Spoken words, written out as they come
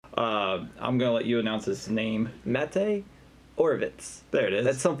I'm gonna let you announce his name. Mate Orovitz. There it is.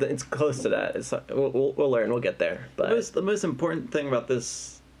 That's something. It's close to that. We'll learn. We'll get there. But The most important thing about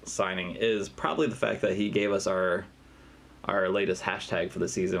this signing is probably the fact that he gave us our latest hashtag for the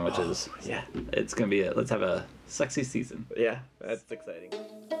season, which is yeah, it's gonna be let's have a sexy season. Yeah, that's exciting.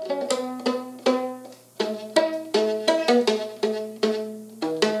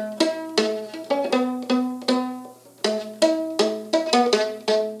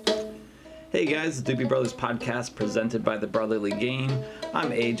 Hey guys, the Doobie Brothers podcast presented by the Brotherly Game. I'm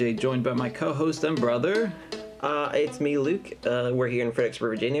AJ, joined by my co-host and brother. It's me, Luke. We're here in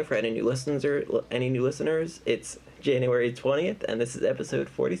Fredericksburg, Virginia. For any new listeners, it's January 20th, and this is episode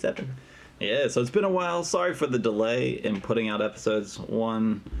 47. Yeah, so it's been a while. Sorry for the delay in putting out episodes.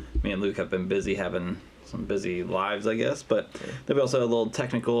 One, me and Luke have been busy having some busy lives, I guess, but there've also had little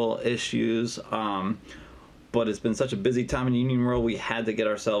technical issues. But it's been such a busy time in Union Row, we had to get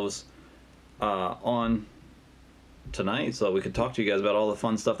ourselves on tonight so that we could talk to you guys about all the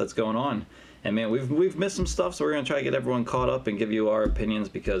fun stuff that's going on. And man, we've missed some stuff, so we're gonna try to get everyone caught up and give you our opinions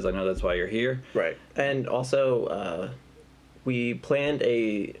because I know that's why you're here. Right. And also, we planned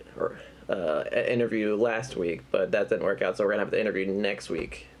an interview last week, but that didn't work out, so we're gonna have the interview next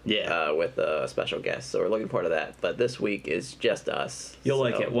week. Yeah. With a special guest, so we're looking forward to that. But this week is just us. You'll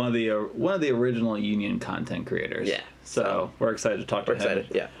like it. One of the original Union content creators. Yeah. So we're excited to talk to him. We're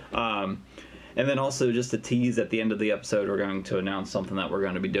excited. Yeah. And then also just to tease at the end of the episode, we're going to announce something that we're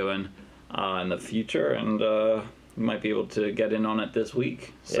going to be doing in the future, and you might be able to get in on it this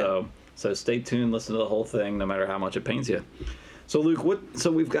week. So stay tuned, listen to the whole thing, no matter how much it pains you. So Luke,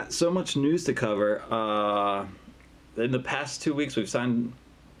 so we've got so much news to cover. In the past 2 weeks, we've signed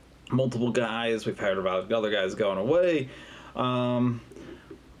multiple guys. We've heard about other guys going away.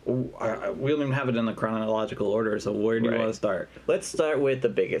 We don't even have it in the chronological order, so where do you want to start? Let's start with the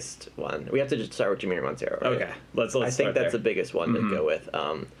biggest one. We have to just start with Jahmir Monteiro, right? Okay, let's I think that's the biggest one to go with.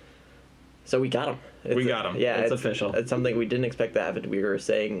 So we got him. We got him. Yeah, it's official. It's something we didn't expect to happen. We were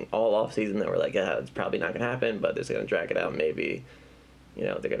saying all off season that we're like, yeah, it's probably not going to happen, but they're going to drag it out. Maybe,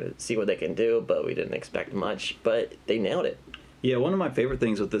 they're going to see what they can do, but we didn't expect much. But they nailed it. Yeah, one of my favorite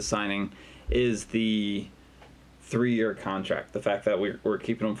things with this signing is the 3-year contract. The fact that we're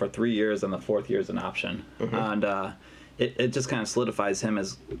keeping him for 3 years and the 4th year is an option. Mm-hmm. And it just kind of solidifies him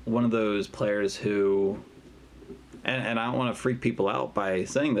as one of those players who, and I don't want to freak people out by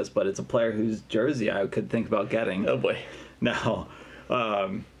saying this, but it's a player whose jersey I could think about getting. Oh boy. No,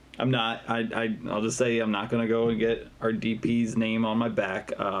 I'm not. I'll just say I'm not going to go and get our DP's name on my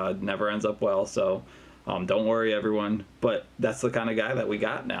back. Never ends up well, so don't worry, everyone. But that's the kind of guy that we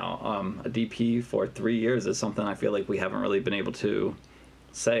got now. A DP for 3 years is something I feel like we haven't really been able to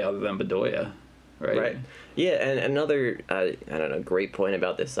say other than Bedoya, right? Right. Yeah, and another great point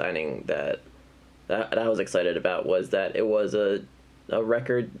about this signing that I was excited about was that it was a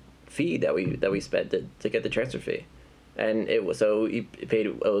record fee that we spent to get the transfer fee, and it was he paid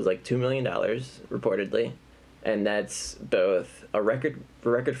like $2 million reportedly. And that's both a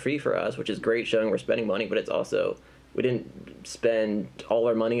record fee for us, which is great, showing we're spending money, but it's also, we didn't spend all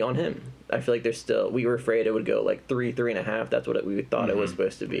our money on him. I feel like we were afraid it would go like 3.5. That's what we thought it was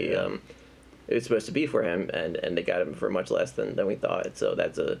supposed to be. It was supposed to be for him, and they got him for much less than we thought. So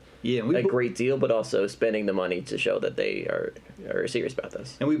that's a great deal, but also spending the money to show that they are serious about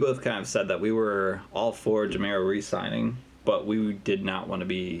this. And we both kind of said that we were all for Jamiro re-signing, but we did not want to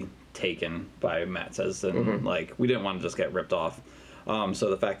be taken by Matt says, and we didn't want to just get ripped off. So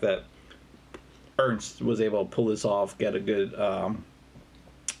the fact that Ernst was able to pull this off, get a good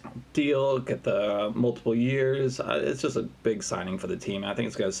deal, get the multiple years, it's just a big signing for the team. I think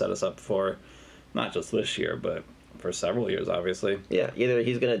it's going to set us up for not just this year, but for several years, obviously. Yeah, either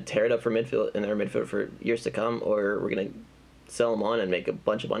he's going to tear it up for midfield in our midfield for years to come, or we're going to sell him on and make a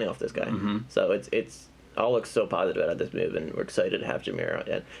bunch of money off this guy. Mm-hmm. So it's all looks so positive about this move, and we're excited to have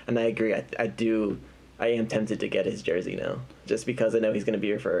Jamiro. And I agree. I am tempted to get his jersey now, just because I know he's going to be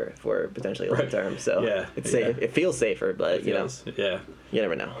here for potentially a long term. So it's safe. It feels safer, but you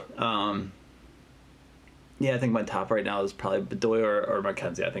never know. Yeah, I think my top right now is probably Bedoya or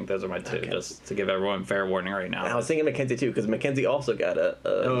McKenzie. I think those are my two, just to give everyone fair warning right now. I was thinking McKenzie too, because McKenzie also got a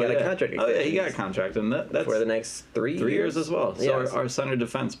contract. Oh yeah, he got a contract, and that's for the next 3 years as well. So our center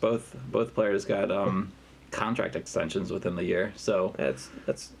defense, both players got contract extensions within the year. So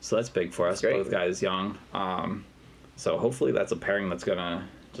that's big for us. Both guys young. So hopefully that's a pairing that's gonna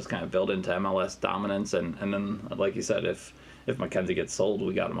just kind of build into MLS dominance, and then like you said, if McKenzie gets sold,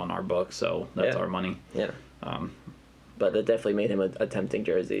 we got him on our book, so that's our money. Yeah. but it definitely made him a tempting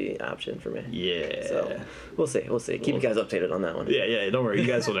jersey option for me. Yeah. So we'll see. Keep you guys updated on that one. Yeah. Don't worry. You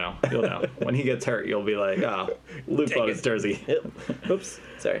guys will know. You'll know. When he gets hurt, you'll be like, Luke bought his jersey. Yep. Oops.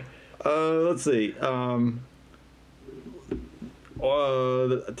 Sorry. Let's see.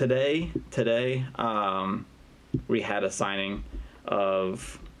 Today, we had a signing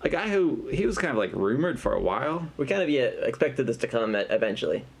of a guy who he was kind of like rumored for a while. We kind of expected this to come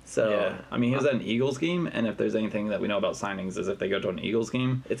eventually. So Yeah, I mean, he was at an Eagles game, and if there's anything that we know about signings, is if they go to an Eagles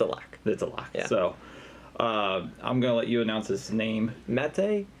game, it's a lock. it's a lock. Yeah. So, I'm gonna let you announce his name.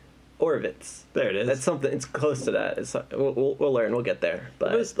 Mate Orovitz. There it is. That's something. It's close to that. We'll learn. We'll get there.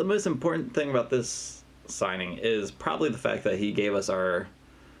 But the most important thing about this signing is probably the fact that he gave us our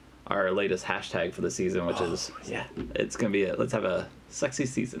latest hashtag for the season, which is yeah, it's gonna be let's have a sexy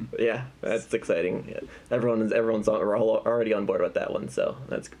season. yeah, that's exciting. Yeah. Everyone's already on board with that one, so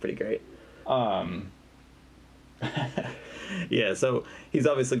that's pretty great. Yeah, so he's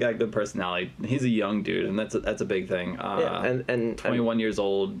obviously got good personality. He's a young dude, and that's a big thing. Yeah, and 21 years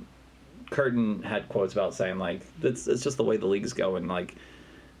old. Curtin had quotes about saying like it's just the way the league's going. Like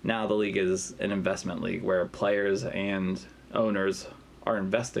now the league is an investment league where players and owners are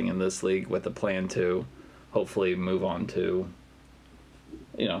investing in this league with a plan to hopefully move on to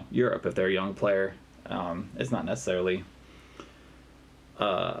Europe if they're a young player. It's not necessarily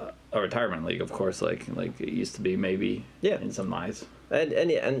a retirement league, of course, like it used to be maybe in some eyes.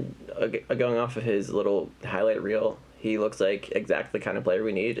 And going off of his little highlight reel, he looks like exactly the kind of player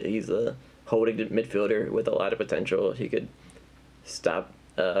we need. He's a holding midfielder with a lot of potential. He could stop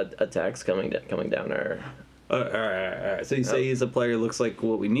attacks coming down our. All right. So you say he's a player who looks like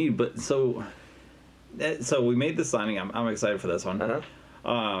what we need, but so we made this signing. I'm excited for this one. Uh-huh.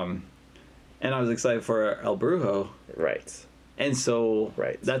 And I was excited for El Brujo. Right. And so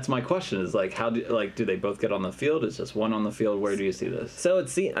Right. that's my question is like do they both get on the field? Is just one on the field? Where do you see this? So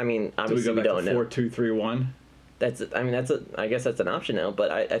obviously Do we go back don't to know. 4-2-3-1? I guess that's an option now, but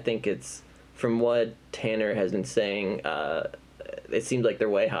I think it's from what Tanner has been saying, it seems like they're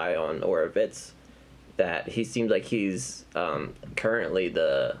way high on Orovitz, that he seems like he's currently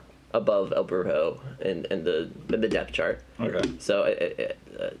the above El Brujo in the depth chart. Okay. So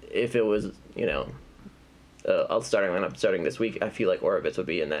if it was a starting lineup starting this week, I feel like Orovitz would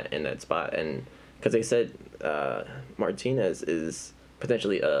be in that spot, and because they said Martinez is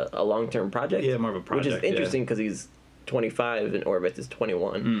potentially a long-term project. Yeah, more of a project. Which is interesting because he's 25 and Orovitz is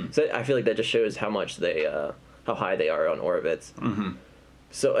 21. So I feel like that just shows how much how high they are on Orovitz. Mm-hmm.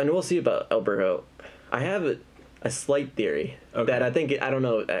 So, and we'll see about El Brujo. I have a slight theory that I don't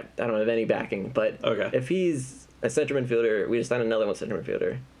know have any backing, but if he's a center midfielder, we just signed another one center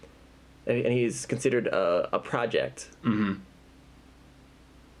midfielder, and he's considered a project. Mm-hmm.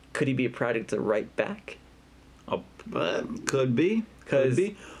 Could he be a project to right back? Could be.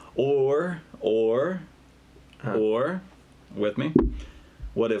 Or with me,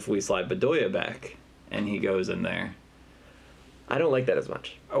 what if we slide Bedoya back and he goes in there? I don't like that as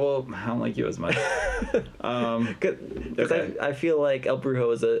much. Well, I don't like you as much. Because I feel like El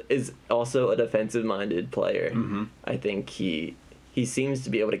Brujo is also a defensive-minded player. Mm-hmm. I think he seems to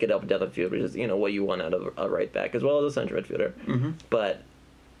be able to get up and down the field, which is what you want out of a right back as well as a center midfielder. Mm-hmm. But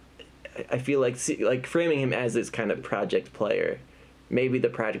I feel like framing him as this kind of project player. Maybe the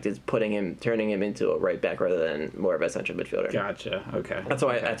project is turning him into a right back rather than more of a central midfielder. Gotcha. Okay. That's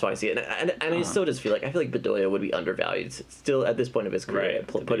why I see it, and I still just feel like Bedoya would be undervalued still at this point of his career.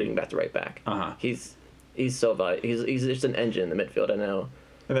 Right. Putting him back to right back. He's so valuable. He's just an engine in the midfield. I know.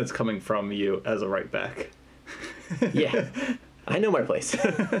 And that's coming from you as a right back. Yeah. I know my place.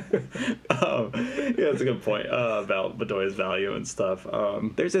 Yeah, that's a good point about Bedoya's value and stuff.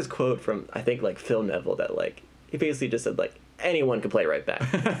 There's this quote from I think Phil Neville that he basically just said anyone can play right back,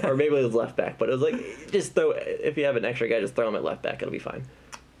 or maybe it was left back, but it was just if you have an extra guy, just throw him at left back, it'll be fine.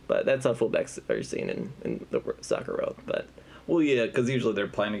 But that's how fullbacks are seen in the soccer world. But well, yeah, because usually they're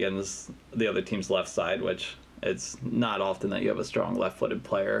playing against the other team's left side, which it's not often that you have a strong left-footed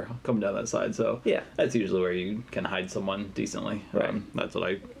player coming down that side. So yeah, that's usually where you can hide someone decently. Right. That's what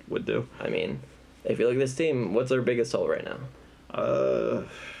I would do. I mean, if you look at this team, what's their biggest hole right now?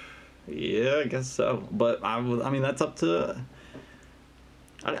 Yeah, I guess so. But I mean, that's up to.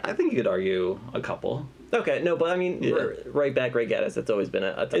 I think you could argue a couple. Okay, no, but I mean, right back, right Gaddis, that's always been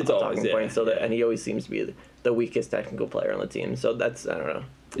a talking point. So and he always seems to be the weakest technical player on the team. So that's, I don't know.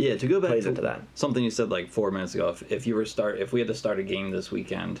 Yeah, to go back to that. Something you said 4 minutes ago. If we had to start a game this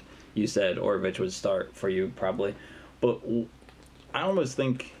weekend, you said Orovitz would start for you probably, but I almost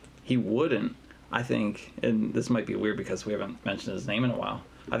think he wouldn't. I think, and this might be weird because we haven't mentioned his name in a while.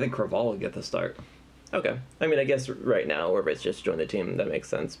 I think Craval would get the start. Okay. I mean, I guess right now Orbitz just joined the team. That makes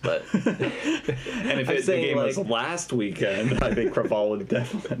sense. But And if the game was last weekend, I think Craval would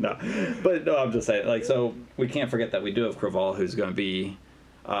definitely no. But no, I'm just saying, like, so we can't forget that we do have Craval, who's going to be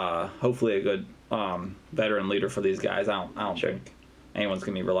hopefully a good veteran leader for these guys. I don't think anyone's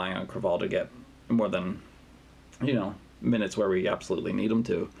going to be relying on Craval to get more than minutes where we absolutely need him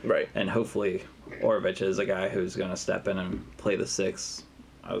to. Right. And hopefully Orovich is a guy who's going to step in and play the 6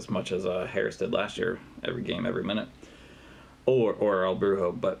 as much as Harris did last year, every game, every minute, or El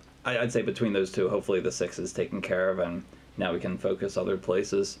Brujo. But I'd say between those two, hopefully the 6 is taken care of, and now we can focus other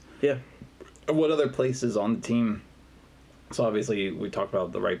places. Yeah. What other places on the team? So obviously we talked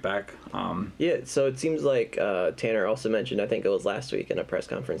about the right back. Yeah, so it seems like Tanner also mentioned, I think it was last week in a press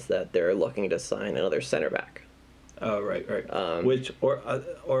conference, that they're looking to sign another center back. Oh, right. Which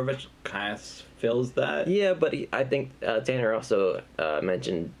Orovich kind of fills that. Yeah, but I think Tanner also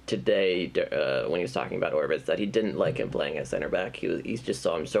mentioned today when he was talking about Orbitz that he didn't like him playing as center back. He just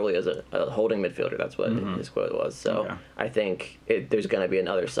saw him solely as a holding midfielder. That's what his quote was. So okay. I think there's going to be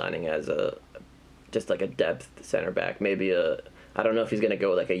another signing as just like a depth center back. Maybe I don't know if he's going to go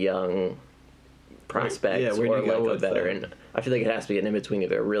with like a young prospect or like a veteran. I feel like it has to be an in between,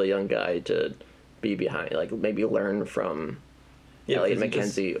 either a really young guy to be behind, like maybe learn from Elliot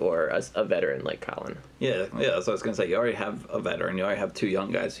McKenzie or a veteran like Colin. Yeah, that's what I was gonna say. You already have a veteran. You already have 2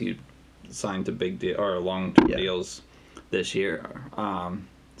 young guys who signed to big deal or long-term deals this year.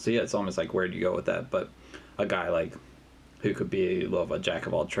 So yeah, it's almost like where do you go with that? But a guy like who could be a jack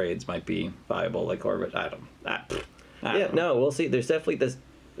of all trades might be viable, like Orbit. I don't know. We'll see. There's definitely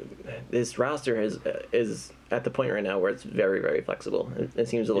this roster is at the point right now where it's very, very flexible. It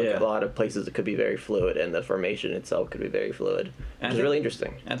seems to look a lot of places it could be very fluid, and the formation itself could be very fluid. It's really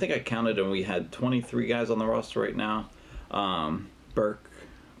interesting. I think I counted, and we had 23 guys on the roster right now. Burke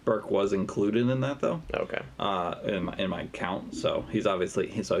was included in that though. Okay. In my count, so he's obviously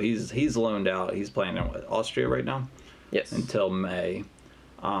he's loaned out. He's playing in Austria right now. Yes. Until May.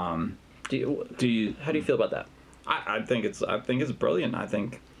 How do you feel about that? I think it's brilliant. I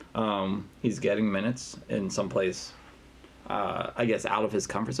think he's getting minutes in some place, I guess, out of his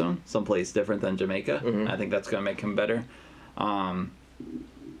comfort zone, someplace different than Jamaica. Mm-hmm. I think that's going to make him better. And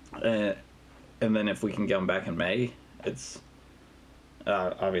then if we can get him back in May, it's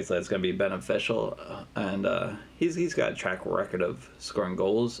obviously it's going to be beneficial. And he's got a track record of scoring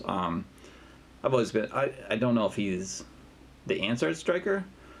goals. I've always been. I don't know if he's the answer at striker,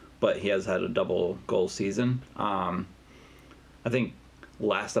 but he has had a double goal season. I think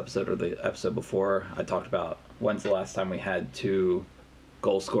last episode or the episode before, I talked about when's the last time we had 2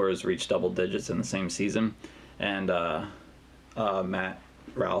 goal scorers reach double digits in the same season, and Matt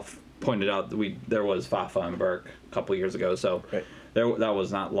Ralph pointed out that there was Fafa and Burke a couple years ago, so right. That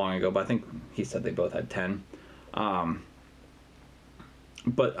was not long ago, but I think he said they both had 10.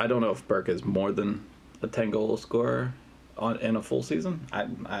 But I don't know if Burke is more than a 10-goal scorer in a full season.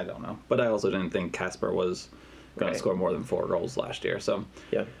 I don't know. But I also didn't think Casper was going to score more than 4 goals last year. So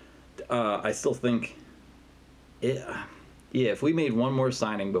yeah, I still think if we made one more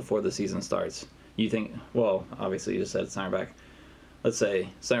signing before the season starts, you think, well, obviously you just said center back. Let's say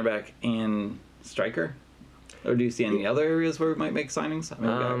center back and striker. Or do you see any other areas where we might make signings? I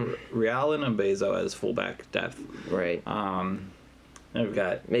mean, we've got Real and Mbezo as fullback depth. Right. And we've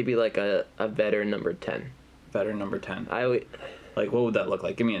got maybe like a veteran number 10. Veteran number 10. Like, what would that look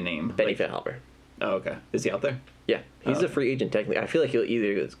like? Give me a name. Benny Fethalber. Oh, okay. Is he out there? Yeah. He's a free agent, technically. I feel like he'll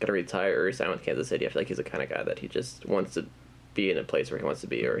either going to retire or sign with Kansas City. I feel like he's the kind of guy that he just wants to be in a place where he wants to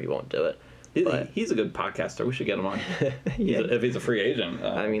be, or he won't do it. He's a good podcaster. We should get him on. If he's a free agent.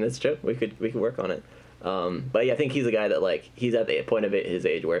 I mean, that's true. We could work on it. But yeah, I think he's a guy that, like, he's at the point of his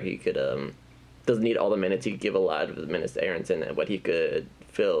age where he could doesn't need all the minutes. He could give a lot of the minutes to Aronson, but he could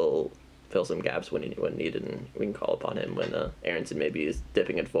fill some gaps when needed, and we can call upon him when Aronson maybe is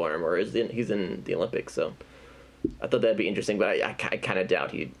dipping in form or he's in the Olympics. So I thought that'd be interesting, but I kind of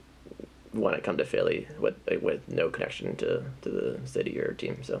doubt he'd want to come to Philly with no connection to the city or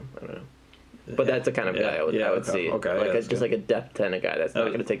team. So I don't know. But that's the kind of guy I would see. Okay, like just like a depth 10 guy that's not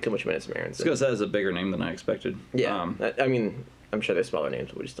going to take too much minutes from Aronson. It's because that has a bigger name than I expected. Yeah, I mean, I'm sure there's smaller names,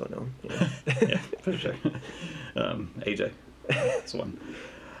 but we just don't know. Yeah, for sure. AJ, that's one.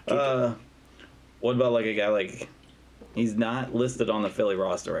 What about like a guy like, he's not listed on the Philly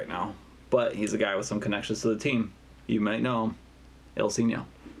roster right now, but he's a guy with some connections to the team. You might know him, Ilsinho.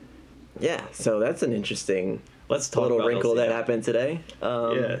 Yeah, so that's an interesting Let's talk little about wrinkle Ilsinho. that happened today.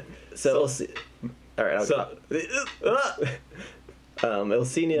 So we'll see. All right,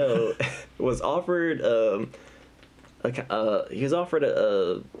 Ilsinho was offered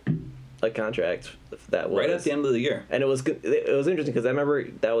a contract that was right at the end of the year. And it was interesting because I remember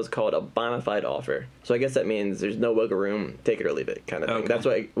that was called a bona fide offer. So I guess that means there's no wiggle room, take it or leave it kind of thing. Okay. That's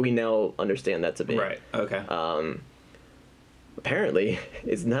what we now understand that to be. Right. Okay. Apparently,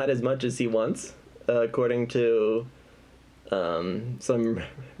 it's not as much as he wants, according to some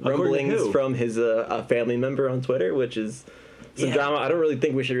rumblings from his a family member on Twitter, which is some drama I don't really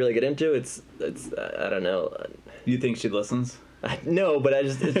think we should really get into. It's I don't know. You think she listens? No, but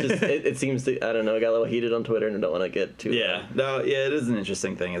it seems to, I don't know, I got a little heated on Twitter and I don't want to get too... Yeah, no, yeah, it is an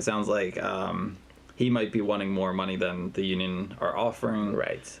interesting thing. It sounds like he might be wanting more money than the Union are offering.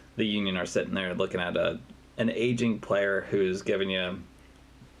 Right. The Union are sitting there looking at an aging player who's giving you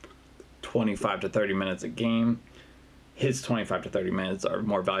 25 to 30 minutes a game. His 25 to 30 minutes are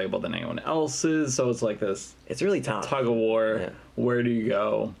more valuable than anyone else's, so it's like this... It's really tough. Tug of war. Yeah. Where do you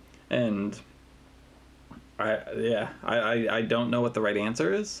go? And... I don't know what the right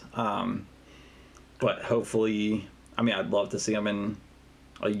answer is, but hopefully, I mean, I'd love to see him in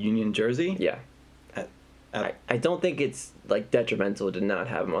a Union jersey. Yeah. I don't think it's like detrimental to not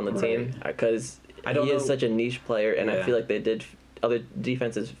have him on the team because he is such a niche player, and I feel like other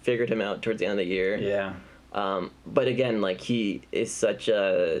defenses figured him out towards the end of the year. Yeah. But again, like he is such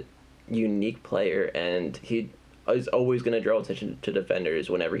a unique player, and he is always going to draw attention to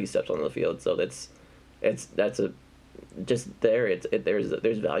defenders whenever he steps on the field. So there's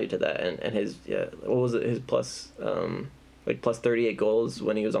value to that, and his what was it, his plus plus 38 goals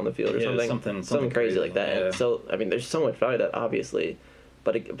when he was on the field or something crazy like that. Yeah. And so I mean, there's so much value to that, obviously,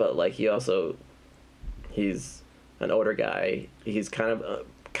 but like he's an older guy. He's kind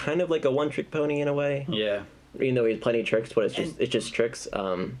of like a one-trick pony in a way. Yeah. Even though he has plenty of tricks, but it's just tricks.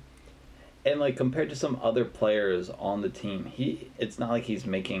 And like compared to some other players on the team, it's not like he's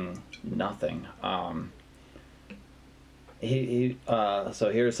making nothing. So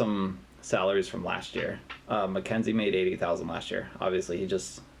here's some salaries from last year. Mackenzie made $80,000 last year. Obviously, he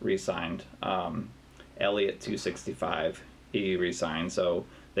just re-signed. Elliott $265. He re-signed, so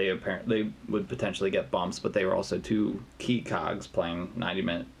they would potentially get bumps, but they were also two key cogs playing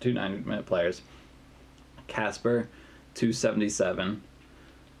 90-minute players. Casper $277.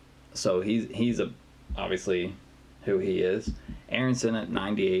 So he's obviously who he is. Aronson at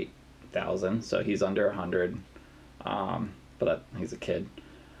 98,000, so he's under 100. But he's a kid.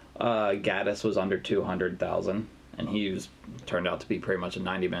 Gaddis was under 200,000, and he turned out to be pretty much a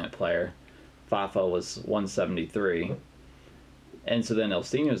 90-minute player. Fafa was 173, and so then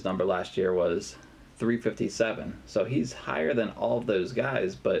Elstino's number last year was 357. So he's higher than all of those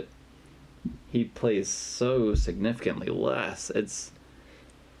guys, but he plays so significantly less.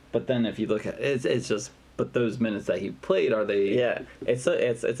 But then if you look at it, it's just. But those minutes that he played, are they? Yeah, it's a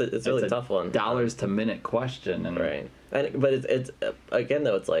really tough one. Dollars to minute question, and right. But it's again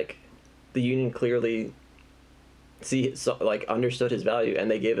though, it's like the Union clearly understood his value,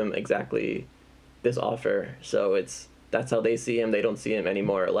 and they gave him exactly this offer. So that's how they see him. They don't see him any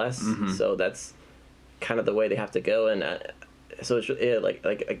more or less. Mm-hmm. So that's kind of the way they have to go. And so it's like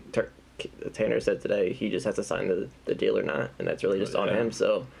Tanner said today, he just has to sign the deal or not, and that's really just on him.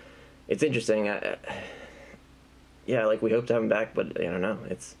 So it's interesting. Like we hope to have him back, but I don't know.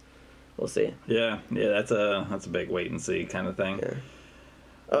 We'll see. Yeah, that's a big wait and see kind of thing.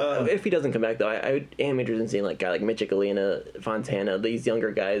 Yeah. If he doesn't come back though, I am interested in seeing like a guy like Michigalina, Fontana, these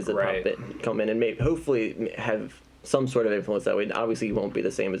younger guys that come in and hopefully have some sort of influence that way. Obviously, he won't be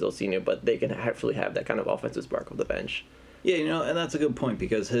the same as Ilsinho, but they can actually have that kind of offensive spark off the bench. Yeah, and that's a good point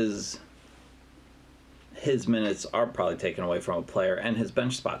because his minutes are probably taken away from a player, and his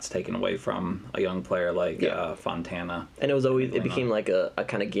bench spot's taken away from a young player like Fontana. And it became like a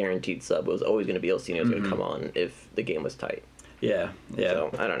kind of guaranteed sub. It was always going to be Ilsinho going to come on if the game was tight. Yeah.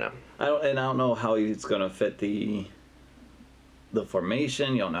 So I don't know. I don't know how he's going to fit the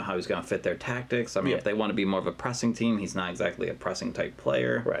formation. You don't know how he's going to fit their tactics. I mean, if they want to be more of a pressing team, he's not exactly a pressing type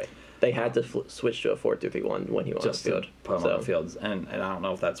player. Right. They had to switch to a 4-3-1 when he was on the field. Put him on the field, and I don't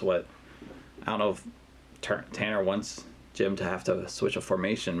know if that's what. I don't know if Tanner wants Jim to have to switch a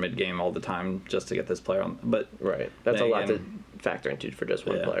formation mid-game all the time just to get this player on. But that's a lot to factor into for just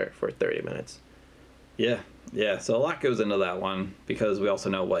one player for 30 minutes. Yeah. So a lot goes into that one because we also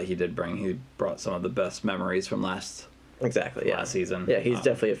know what he did bring. He brought some of the best memories from last season. Yeah, he's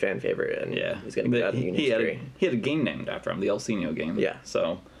definitely a fan favorite, and he's going to get out of the Union history. He had a game named after him, the Ilsinho game. Yeah.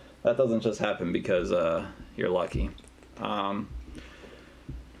 So that doesn't just happen because you're lucky.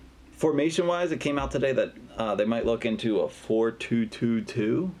 Formation-wise, it came out today that they might look into a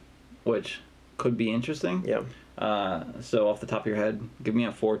 4-2-2-2, which could be interesting. Yeah. So off the top of your head, give me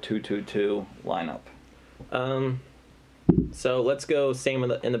a 4-2-2-2 lineup. So let's go same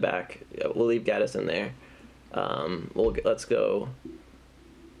in the back. We'll leave Gaddis in there. Let's go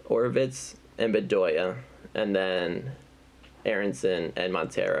Orovitz and Bedoya, and then Aronson and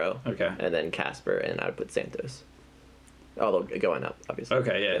Montero. Okay. And then Casper, and I'd put Santos. Although going up, obviously.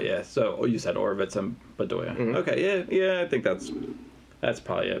 Okay, yeah. So you said Orovitz and Bedoya. Mhm. Okay, yeah. I think that's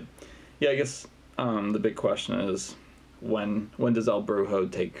probably it. Yeah, I guess the big question is when does El Brujo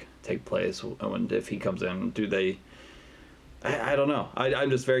take place? When, if he comes in, do they? I don't know.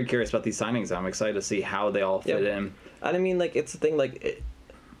 I'm just very curious about these signings. I'm excited to see how they all fit in. I mean, like, it's the thing, like,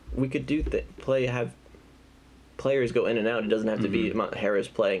 we could have players go in and out. It doesn't have to be Harris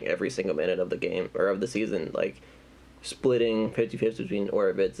playing every single minute of the game or of the season. Like, splitting 50-50 between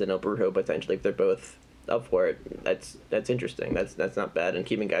Orovitz and El Brujo potentially, if they're both up for it. That's interesting. That's not bad. And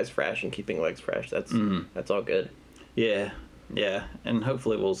keeping guys fresh and keeping legs fresh, that's all good. Yeah, and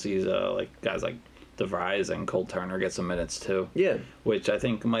hopefully we'll see like guys like DeVries and Cole Turner get some minutes too. Yeah, which I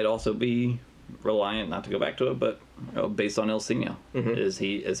think might also be reliant, not to go back to it, but based on Ilsinho. Is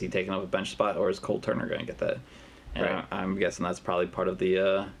he taking up a bench spot, or is Cole Turner going to get that? And Right. I'm guessing that's probably part of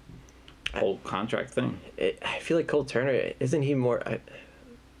the whole contract thing. I feel like Cole Turner, isn't he more?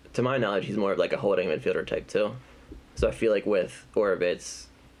 To my knowledge, he's more of like a holding midfielder type too. So I feel like with Orovitz,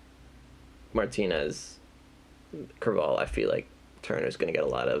 Martinez, Carval, I feel like Turner's going to get a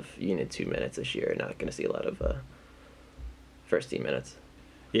lot of Unit 2 minutes this year. Not going to see a lot of first team minutes.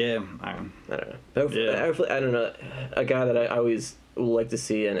 Yeah, I don't know. Hopefully, I don't know. A guy that I always like to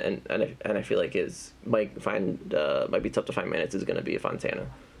see and I feel like might be tough to find minutes is going to be Fontana.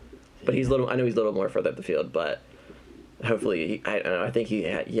 But I know he's a little more further up the field, but hopefully, I don't know. I think he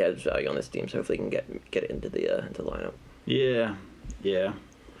has value on this team, so hopefully he can get into the lineup. Yeah.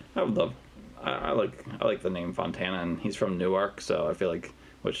 I would love. I like the name Fontana, and he's from Newark, so I feel like,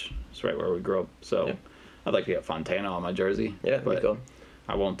 which is right where we grew up. So Yeah. I'd like to get Fontana on my jersey. Yeah, but cool.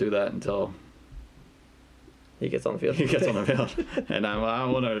 I won't do that until He gets on the field. he gets on the field, and I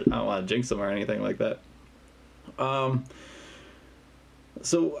don't want to jinx him or anything like that.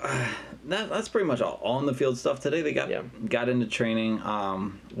 So that's pretty much all on the field stuff today. They got into training.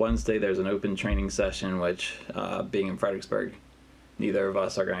 Wednesday there's an open training session, which being in Fredericksburg, neither of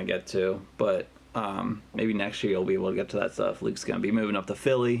us are going to get to, but maybe next year you'll be able to get to that stuff. Luke's going to be moving up to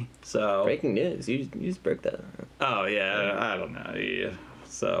Philly, so Breaking news. You just broke that. oh yeah, I don't know. Yeah.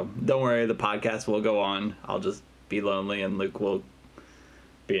 So don't worry, the podcast will go on. I'll just be lonely, and Luke will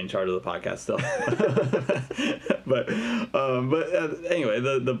be in charge of the podcast still. but anyway,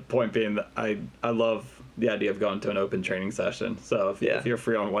 the point being that I love the idea of going to an open training session. So if you're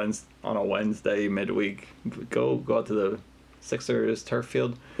free on a Wednesday midweek, go out to the Sixers turf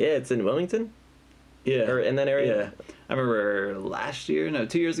field. Yeah, it's in Wilmington. Yeah, Or in that area. Yeah, I remember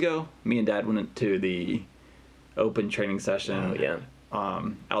 2 years ago, me and Dad went to the open training session. Oh yeah.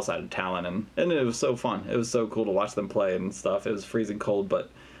 Outside of Talon, and it was so fun. It was so cool to watch them play and stuff. It was freezing cold, but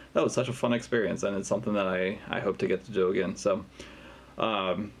that was such a fun experience, and it's something that I hope to get to do again. So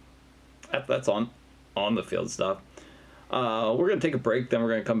that's on the field stuff. We're gonna take a break, then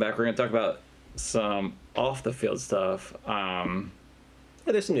we're gonna come back. We're gonna talk about some off the field stuff. Yeah,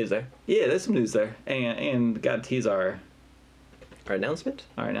 there's some news there. Yeah, there's some news there, and gotta tease our announcement.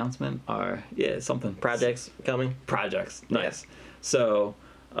 Something Projects coming. Projects, nice. So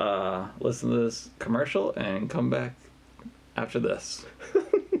listen to this commercial and come back after this.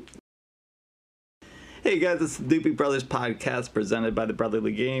 Hey guys, it's the Doopy Brothers podcast presented by the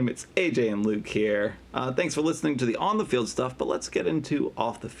Brotherly Game. It's AJ and Luke here. Thanks for listening to the on the field stuff, but let's get into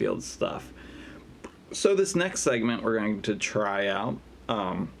off the field stuff. So this next segment we're going to try out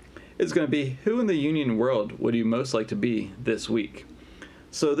is going to be, who in the union world would you most like to be this week?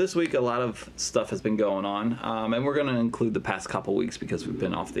 So this week a lot of stuff has been going on, and we're going to include the past couple weeks because we've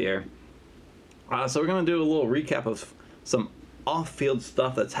been off the air. So we're going to do a little recap of some off-field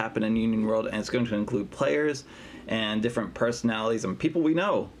stuff that's happened in Union World, and it's going to include players and different personalities and people we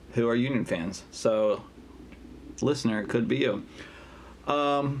know who are Union fans. So, listener, it could be you.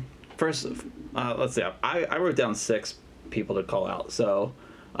 First, let's see. I wrote down 6 people to call out. So,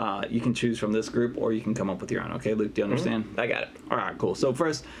 you can choose from this group, or you can come up with your own. Okay, Luke, do you understand? I got it. All right, cool. So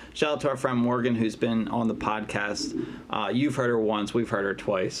first, shout out to our friend Morgan, who's been on the podcast. You've heard her once. We've heard her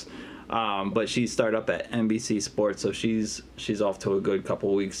twice. But she started up at NBC Sports, so she's off to a good couple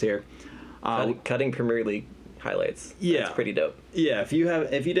of weeks here. Cutting Premier League highlights. Yeah, that's pretty dope. Yeah, if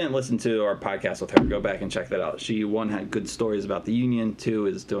you didn't listen to our podcast with her, go back and check that out. She had good stories about the Union. 2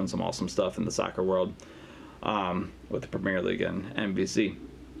 is doing some awesome stuff in the soccer world with the Premier League and NBC.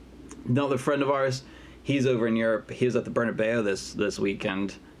 Another friend of ours, he's over in Europe. He was at the Bernabeu this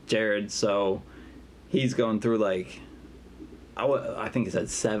weekend, Jared. So he's going through like I think he said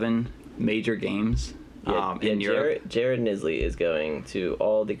 7 major games in Europe. Jared Nisley is going to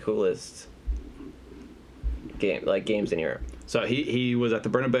all the coolest games in Europe. So he was at the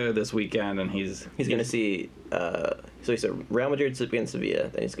Bernabeu this weekend, and he's going to see. So he said Real Madrid against Sevilla.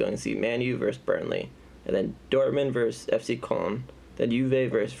 Then he's going to see Man U versus Burnley, and then Dortmund versus FC Köln. Then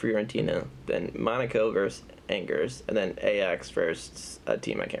Juve versus Fiorentina. Then Monaco versus Angers, and then Ajax versus a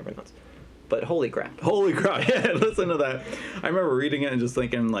team I can't pronounce. But holy crap! Holy crap! Yeah, listen to that. I remember reading it and just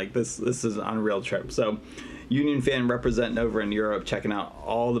thinking like this is an unreal trip. So, Union fan representing over in Europe, checking out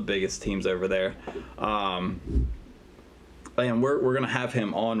all the biggest teams over there. And we're gonna have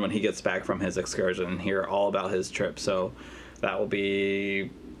him on when he gets back from his excursion and hear all about his trip. So that will be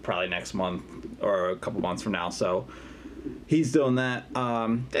probably next month or a couple months from now. So he's doing that.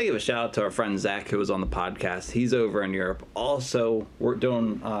 I give a shout out to our friend Zach, who was on the podcast. He's over in Europe. Also, we're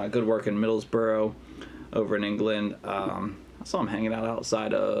doing good work in Middlesbrough, over in England. I saw him hanging out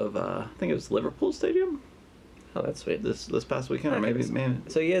outside of I think it was Liverpool Stadium. Oh, that's sweet. This past weekend, or maybe.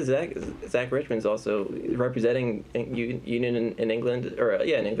 So yeah, Zach Richmond's also representing Union in England, or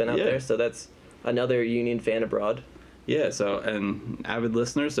in England out there. So that's another Union fan abroad. Yeah. So and avid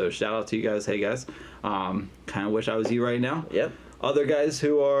listeners. So shout out to you guys. Hey guys, kind of wish I was you right now. Yep. Other guys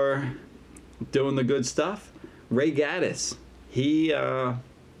who are doing the good stuff. Ray Gaddis. He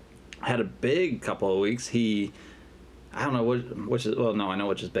had a big couple of weeks. I don't know which is. Well, no, I know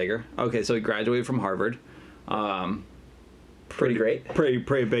which is bigger. Okay, so he graduated from Harvard. Pretty great.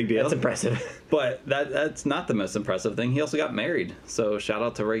 Pretty big deal. That's impressive. But that's not the most impressive thing. He also got married. So shout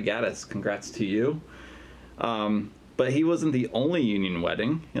out to Ray Gaddis. Congrats to you. But he wasn't the only Union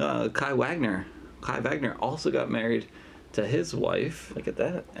wedding. Kai Wagner also got married to his wife. Look at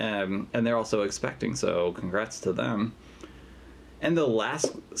that. And they're also expecting. So congrats to them. And the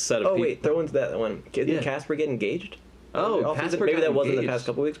last set of people. Oh wait, throw into that one. Did Casper get engaged? Oh, Casper maybe that wasn't engaged. the past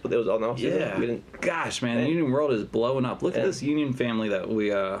couple weeks, but it was all off season. Yeah. Gosh, man, the Union world is blowing up. Look at this Union family that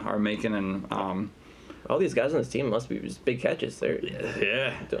we are making, and all these guys on this team must be just big catches. They're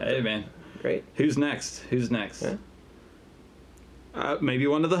Hey, man. Great. Who's next? Yeah. Maybe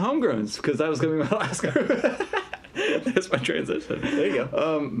one of the homegrowns, because that was going to be my last group. That's my transition. There you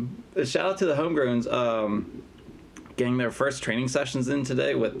go. Shout out to the homegrowns getting their first training sessions in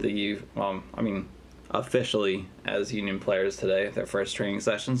today with the officially as Union players today, their first training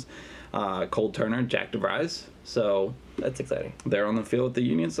sessions. Cole Turner, Jack DeVries. So that's exciting. They're on the field with the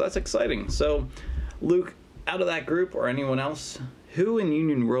Union, so that's exciting. So, Luke, out of that group or anyone else, who in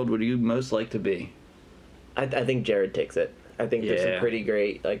Union world would you most like to be? I think Jared takes it. I think there's some pretty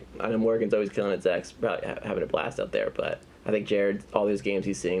great, I know Morgan's always killing it. Zach's probably having a blast out there, but I think Jared, all these games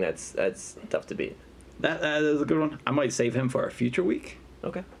he's seeing, that's tough to beat. That is a good one. I might save him for a future week.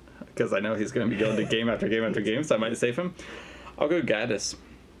 Okay. Because I know he's going to be going to game after game after game, so I might save him. I'll go Gaddis.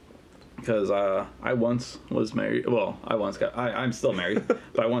 Because I once was married. Well, I'm still married,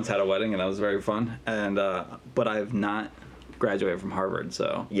 but I once had a wedding, and that was very fun. And but I have not graduated from Harvard,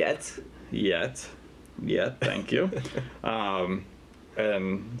 so Yet, thank you.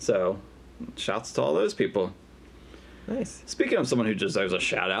 And so, shouts to all those people. Nice. Speaking of someone who deserves a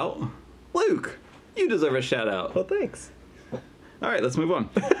shout out, Luke, you deserve a shout out. Well, thanks. All right, let's move on.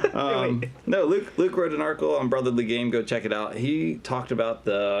 No, Luke wrote an article on Brotherly Game. Go check it out. He talked about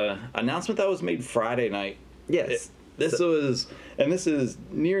the announcement that was made Friday night. Yes. This is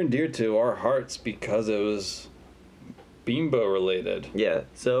near and dear to our hearts because it was Bimbo related. Yeah.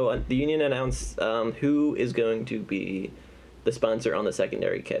 So the Union announced who is going to be the sponsor on the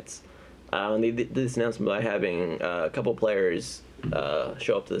secondary kits. They did this announcement by having a couple players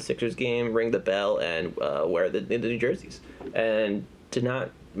show up to the Sixers game, ring the bell, and wear the new jerseys. And to not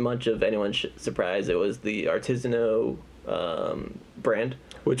much of anyone's surprise, it was the Artisanal brand,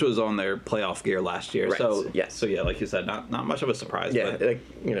 which was on their playoff gear last year. Right. So yes. So yeah, like you said, not much of a surprise. Yeah, but...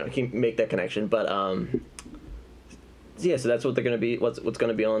 you can make that connection, but yeah. So that's what they're going to be. What's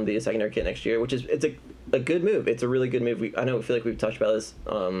going to be on the secondary kit next year, which is it's a good move. It's a really good move. I feel like we've talked about this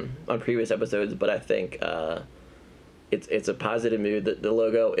on previous episodes, but I think it's a positive move. The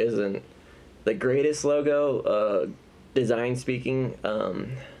logo isn't the greatest logo, design speaking,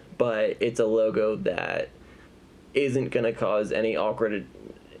 but it's a logo that isn't going to cause any awkward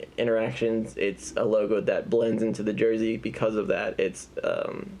interactions. It's a logo that blends into the jersey because of that. It's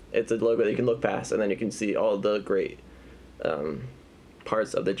a logo that you can look past, and then you can see all the great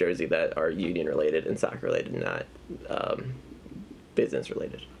parts of the jersey that are Union related and soccer related, not business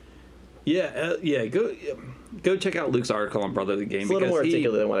related. Yeah. Go check out Luke's article on Brotherly Game. It's a little more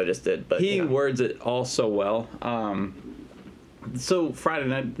articulate than what I just did, but he words it all so well. So Friday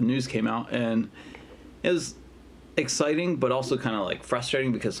night the news came out, and it was exciting, but also kind of like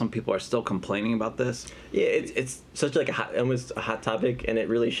frustrating because some people are still complaining about this. Yeah, it's such like almost a hot topic, and it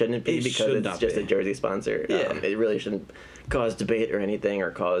really shouldn't be because it's just a jersey sponsor. Yeah. It really shouldn't cause debate or anything,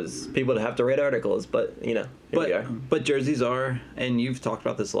 or cause people to have to write articles. But here we are. But jerseys are, and you've talked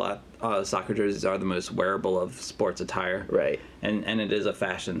about this a lot. Soccer jerseys are the most wearable of sports attire, Right. And it is a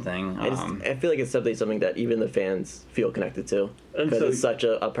fashion thing. I feel like it's something that even the fans feel connected to, And because so- it's such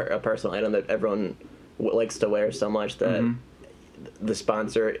a personal item that everyone likes to wear so much that the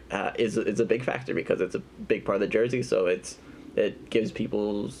sponsor is a big factor, because it's a big part of the jersey. So it gives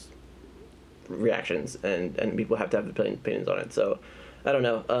people's reactions, and people have to have opinions on it. So I don't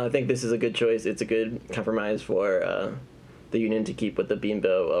know. I think this is a good choice. It's a good compromise for the union to keep with the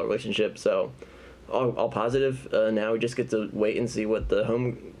Beanbo relationship. So all positive. Now we just get to wait and see what the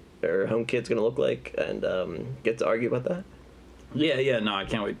home kit's going to look like, and get to argue about that. Yeah, no, I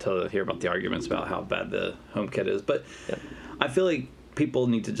can't wait to hear about the arguments about how bad the home kit is. But Yeah. I feel like people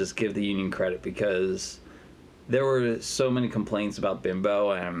need to just give the union credit, because there were so many complaints about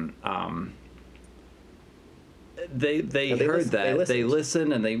Bimbo, and they heard that. They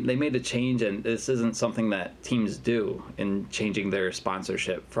listened, and they made a change, and this isn't something that teams do in changing their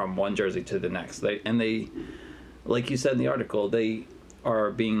sponsorship from one jersey to the next. They, like you said in the article, they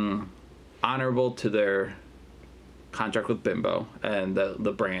are being honorable to their contract with Bimbo and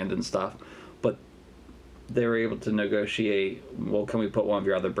the brand and stuff, but they were able to negotiate, well, can we put one of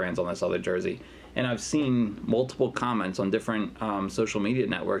your other brands on this other jersey? And I've seen multiple comments on different social media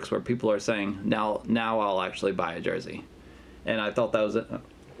networks where people are saying, now I'll actually buy a jersey. And I thought that was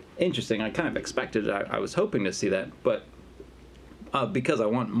interesting. I kind of expected it. I was hoping to see that, but because I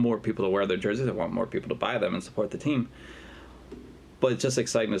want more people to wear their jerseys, I want more people to buy them and support the team. But it's just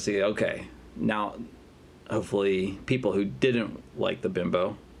exciting to see, okay, now hopefully people who didn't like the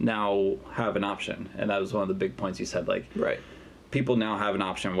Bimbo now have an option. And that was one of the big points you said, like, Right. people now have an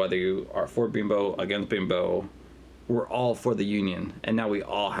option, whether you are for Bimbo, against Bimbo. We're all for the union, and now we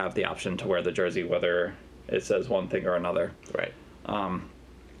all have the option to wear the jersey, whether it says one thing or another. Right.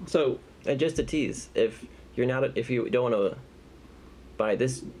 So, And just to tease, if you don't want to buy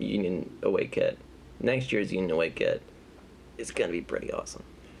this union away kit, next year's union away kit, it's gonna be pretty awesome.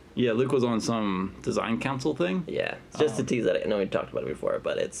 yeah, Luke was on some design council thing. Yeah, it's just to tease that. I know we talked about it before,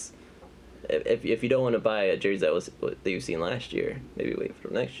 but it's if you don't want to buy a jersey that you've seen last year, maybe wait for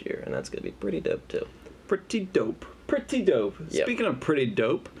next year, and that's gonna be pretty dope too. Pretty dope. Yep. Speaking of pretty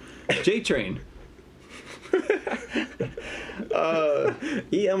dope, J-Train.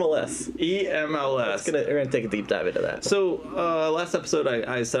 EMLS. EMLS. We're gonna take a deep dive into that. So, last episode,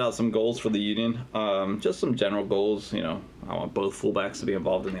 I set out some goals for the union. Just some general goals. I want both fullbacks to be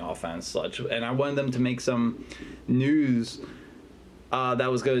involved in the offense, such, and I wanted them to make some news that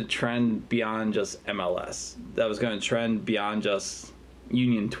was going to trend beyond just MLS. That was going to trend beyond just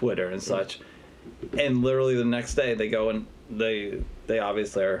union Twitter and such. And literally the next day, they go and they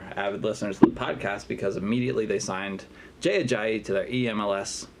obviously are avid listeners to the podcast, because immediately they signed Jay Ajayi to their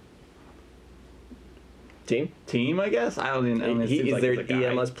EMLS team, I guess. I don't even know. He's their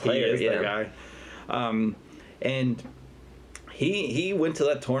EMLS player. He is their guy. And he went to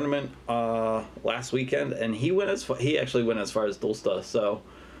that tournament last weekend, and he actually went as far as Dulsta. So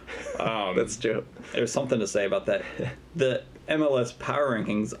That's true. there's something to say about that. The MLS power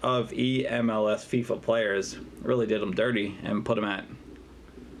rankings of EMLS FIFA players really did him dirty and put him at,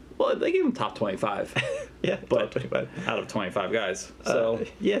 well, they gave him top 25. Yeah, But 25 out of 25 guys. So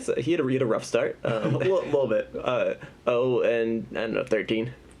yes, he had a rough start, a little bit. And I don't know,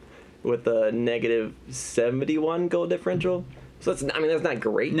 13, with a negative 71 goal differential. So that's not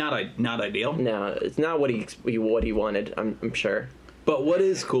great. not ideal. No, it's not what he wanted. I'm sure. But what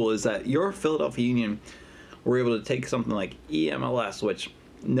is cool is that your Philadelphia Union were able to take something like EMLS, which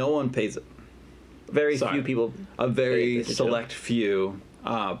no one pays, Very few people. a pay very attention to. select few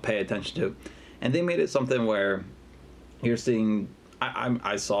pay attention to, and they made it something where you're seeing.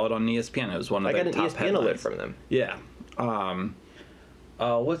 I saw it on ESPN. It was one of I got their an top ESPN headlines. alert from them. Yeah.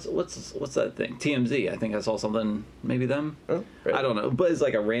 What's that thing? TMZ. I think I saw something. Maybe them. Oh, really? I don't know, but it's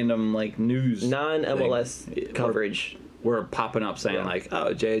like a random like news Non-MLS thing. coverage. We're popping up saying Yeah. like,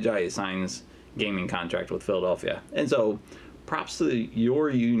 oh, Jay Ajayi signs gaming contract with Philadelphia, and so props to your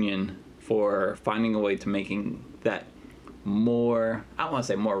union for finding a way to making that more. I don't want to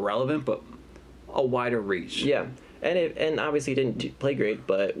say more relevant, but a wider reach. Yeah, and obviously didn't play great,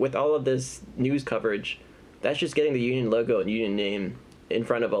 but with all of this news coverage, that's just getting the union logo and union name in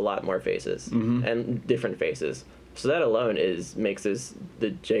front of a lot more faces and different faces. So that alone makes the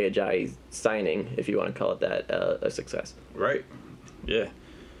Jay Ajayi signing, if you want to call it that, a success. Right. Yeah.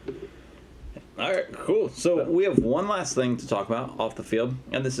 All right, cool. So we have one last thing to talk about off the field,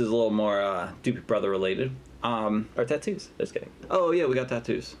 and this is a little more Doopy Brother related. Our tattoos. Just kidding. Oh yeah, we got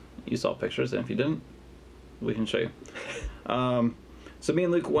tattoos. You saw pictures, and if you didn't, we can show you. So me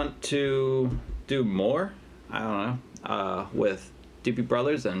and Luke want to do more. I don't know, with Doopy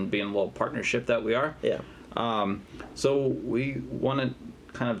Brothers and being a little partnership that we are. Yeah. So we want to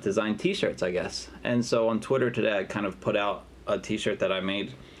kind of design T-shirts, I guess. And so on Twitter today, I kind of put out a T-shirt that I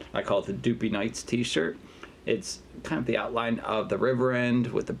made. I call it the Doopy Nights T-shirt. It's kind of the outline of the river end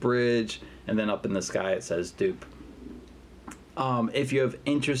with the bridge, and then up in the sky it says Doop. If you have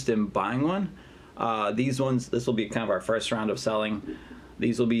interest in buying one, this will be kind of our first round of selling.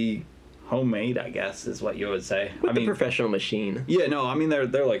 These will be homemade, I guess, is what you would say. With the professional machine. Yeah, no, I mean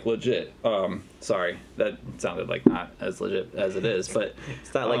they're like legit. Sorry, that sounded like not as legit as it is, but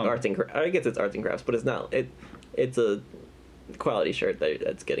it's not like arts and crafts. I guess it's arts and crafts, but it's not. It's a quality shirt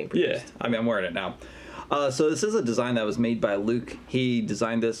that's getting produced. Yeah, I mean I'm wearing it now. So this is a design that was made by Luke. He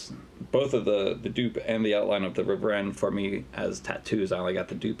designed both of the Doop and the outline of the river end for me as tattoos. I only got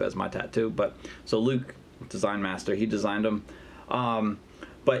the Doop as my tattoo, but so Luke, design master, he designed them.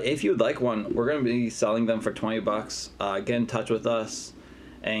 But if you'd like one, we're going to be selling them for $20. Get in touch with us,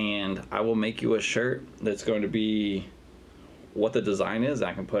 and I will make you a shirt that's going to be what the design is.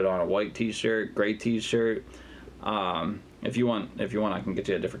 I can put it on a white T-shirt, gray T-shirt. If you want, I can get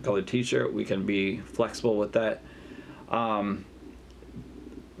you a different colored T-shirt. We can be flexible with that.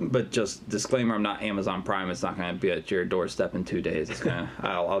 But just disclaimer: I'm not Amazon Prime. It's not going to be at your doorstep in 2 days. It's gonna.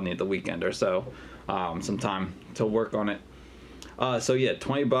 I'll need the weekend or so, some time to work on it. So yeah,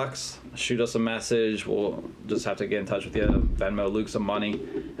 $20. Shoot us a message. We'll just have to get in touch with you. Venmo Luke some money,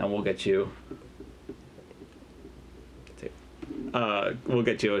 and we'll get you. We'll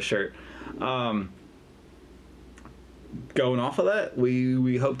get you a shirt. Going off of that,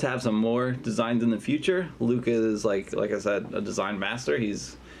 we hope to have some more designs in the future. Luke is like I said, a design master.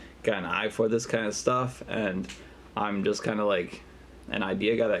 He's got an eye for this kind of stuff, and I'm just kind of like an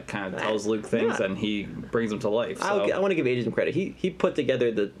idea guy that kind of tells Luke things and he brings them to life. So. I want to give Agent some credit. He put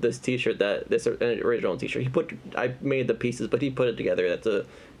together this T-shirt, this original T-shirt. I made the pieces, but he put it together. That's a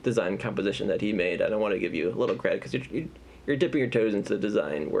design composition that he made. And I want to give you a little credit because you're dipping your toes into the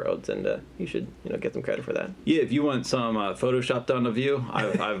design worlds, and you should get some credit for that. Yeah, if you want some Photoshop done of you,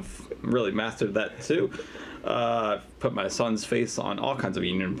 I've really mastered that too. I've put my son's face on all kinds of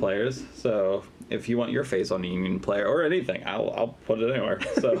Union players, so if you want your face on a Union player or anything, I'll put it anywhere.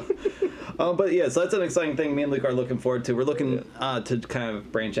 So, but yeah, so that's an exciting thing me and Luke are looking forward to. We're looking to kind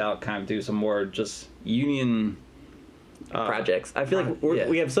of branch out, kind of do some more just Union projects. I feel like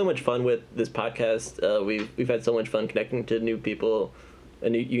we have so much fun with this podcast. We've had so much fun connecting to new people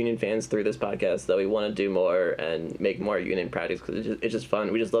and new Union fans through this podcast that we want to do more and make more Union projects because it's just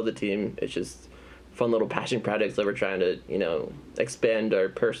fun. We just love the team. It's just fun little passion projects that we're trying to expand our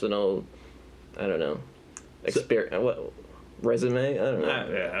personal, I don't know, resume. I don't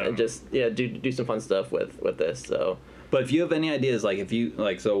know. And just do some fun stuff with this. So. But if you have any ideas, like if you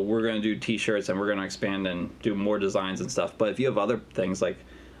so we're gonna do T-shirts and we're gonna expand and do more designs and stuff. But if you have other things like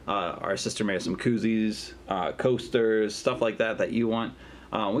our sister made some koozies, coasters, stuff like that you want,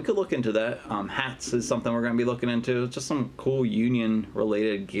 we could look into that. Hats is something we're gonna be looking into. Just some cool Union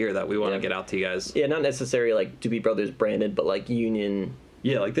related gear that we want to get out to you guys. Yeah, not necessarily like Doopy Brothers branded, but like Union.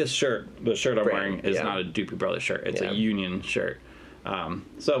 Yeah, like this shirt. The shirt I'm wearing is not a Doopy Brothers shirt. It's a Union shirt.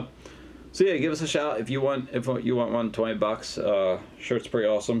 So yeah, give us a shout if you want one, $20. Shirt's pretty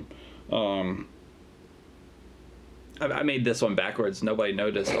awesome. I made this one backwards. Nobody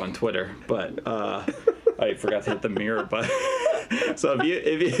noticed on Twitter, but I forgot to hit the mirror button. So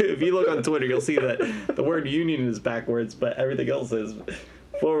if you look on Twitter, you'll see that the word Union is backwards, but everything else is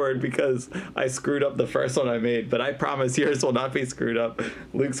forward because I screwed up the first one I made. But I promise yours will not be screwed up.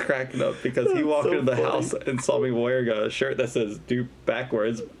 Luke's cracking up because he walked into the house and saw me wearing a shirt that says "Doop"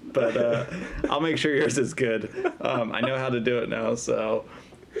 backwards. But I'll make sure yours is good. I know how to do it now, so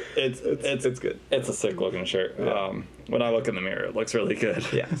it's good. It's a sick looking shirt. When I look in the mirror, it looks really good.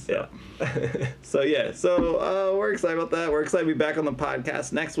 Yeah. So we're excited about that. We're excited to be back on the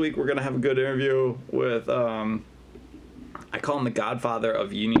podcast next week. We're gonna have a good interview with I call him the godfather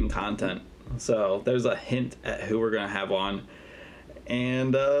of Union content. So there's a hint at who we're gonna have on,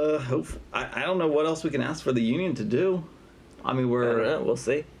 and I don't know what else we can ask for the Union to do. I mean, I don't know. We'll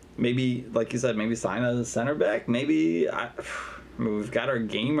see. Maybe, like you said, maybe sign a center back. Maybe we've got our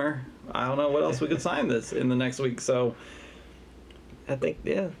gamer. I don't know what else we could sign this in the next week. So I think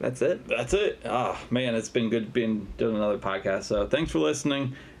that's it. That's it. Oh man, it's been good doing another podcast. So thanks for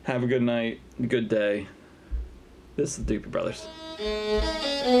listening. Have a good night. Good day. This is the Doobie Brothers.